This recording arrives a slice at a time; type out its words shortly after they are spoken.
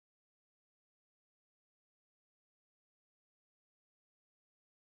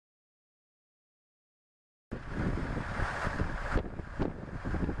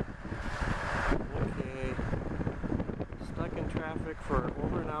traffic for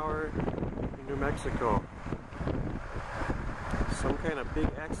over an hour in New Mexico. Some kind of big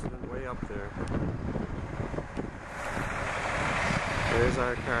accident way up there. There's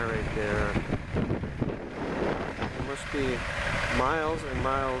our car right there. There must be miles and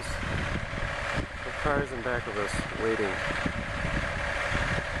miles of cars in back of us waiting.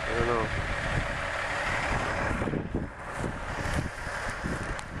 I don't know.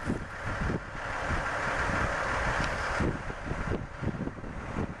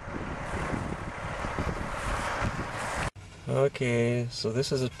 Okay, so this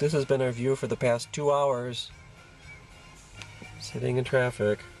has been our view for the past 2 hours. Sitting in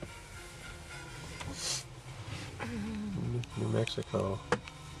traffic. New Mexico.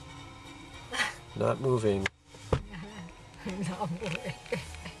 Not moving. Not moving.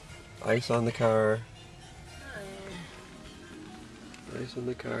 Ice on the car. Ice on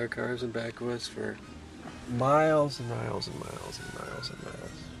the car. Cars in back of us for miles and miles and miles and miles and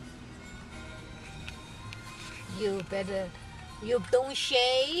miles. You don't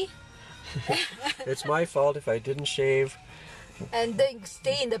shave. It's my fault if I didn't shave. And then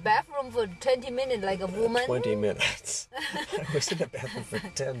stay in the bathroom for 20 minutes like a woman. 20 minutes. I was in the bathroom for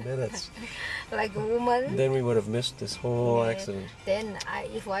 10 minutes. Like a woman. Then we would have missed this whole accident. Then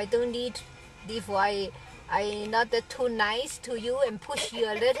if I not too nice to you and push you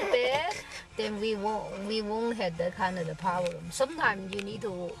a little bit, then we won't have that kind of the problem. Sometimes you need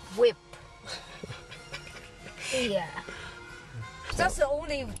to whip. Yeah. Just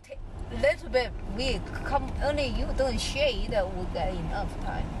only little bit we come, only you don't shade we get enough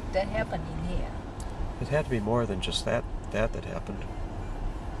time. That happened in here. It had to be more than just that happened.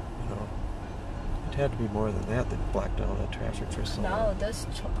 You know, it had to be more than that blocked all that traffic for so long. No,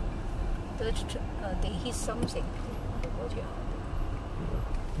 they hit something.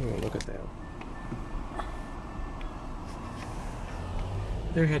 Oh, look at that.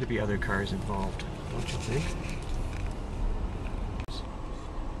 There had to be other cars involved, don't you think?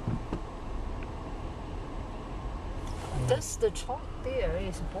 That's the truck there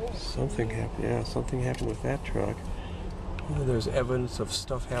is both. Something happened. Yeah, something happened with that truck. Oh, there's evidence of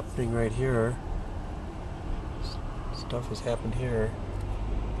stuff happening right here. Stuff has happened here.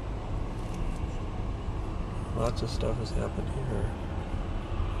 Lots of stuff has happened here.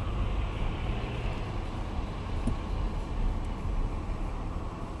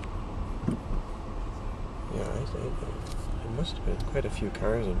 Yeah, there must have been quite a few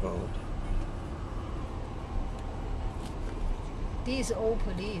cars involved. These old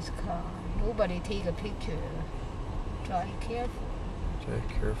police car, nobody take a picture. Drive careful. Drive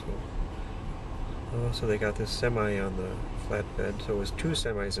careful. Oh, so they got this semi on the flatbed, so it was 2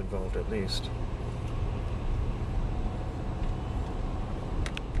 semis involved at least.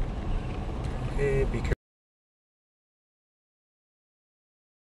 Okay, be careful.